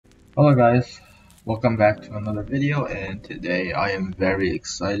Hello guys, welcome back to another video, and today I am very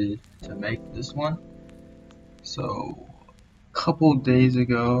excited to make this one. So a few days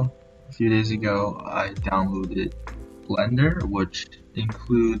ago, I downloaded Blender, which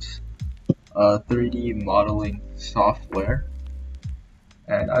includes 3D modeling software,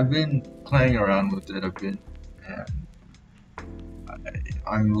 and I've been playing around with it a bit, and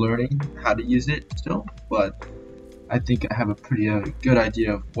I'm learning how to use it still, but I think I have a pretty good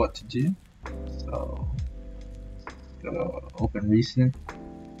idea of what to do. So open recent.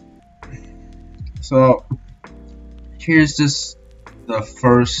 So here's just the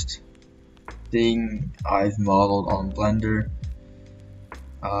first thing I've modeled on Blender.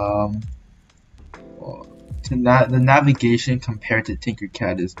 Um, well, the navigation compared to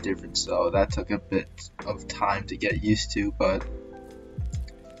Tinkercad is different, so that took a bit of time to get used to, but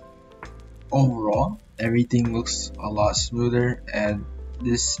overall everything looks a lot smoother, and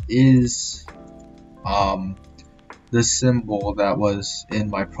this is the symbol that was in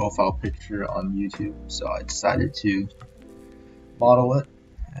my profile picture on YouTube, so I decided to model it.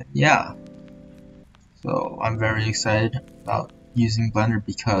 And yeah, so I'm very excited about using Blender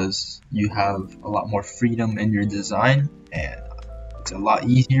because you have a lot more freedom in your design, and it's a lot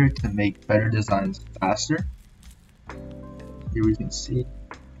easier to make better designs faster. Here we can see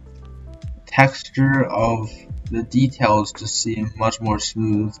the texture of the details just seem much more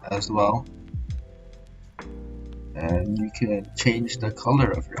smooth as well, and you can change the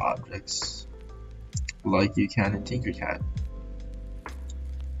color of your objects like you can in Tinkercad.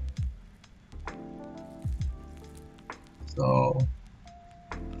 So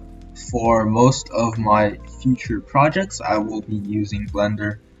for most of my future projects, I will be using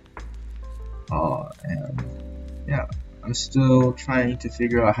Blender, and yeah, I'm still trying to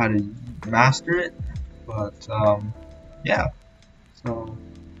figure out how to master it, but yeah, so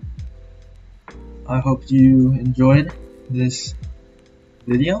I hope you enjoyed this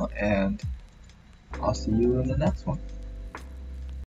video, and I'll see you in the next one.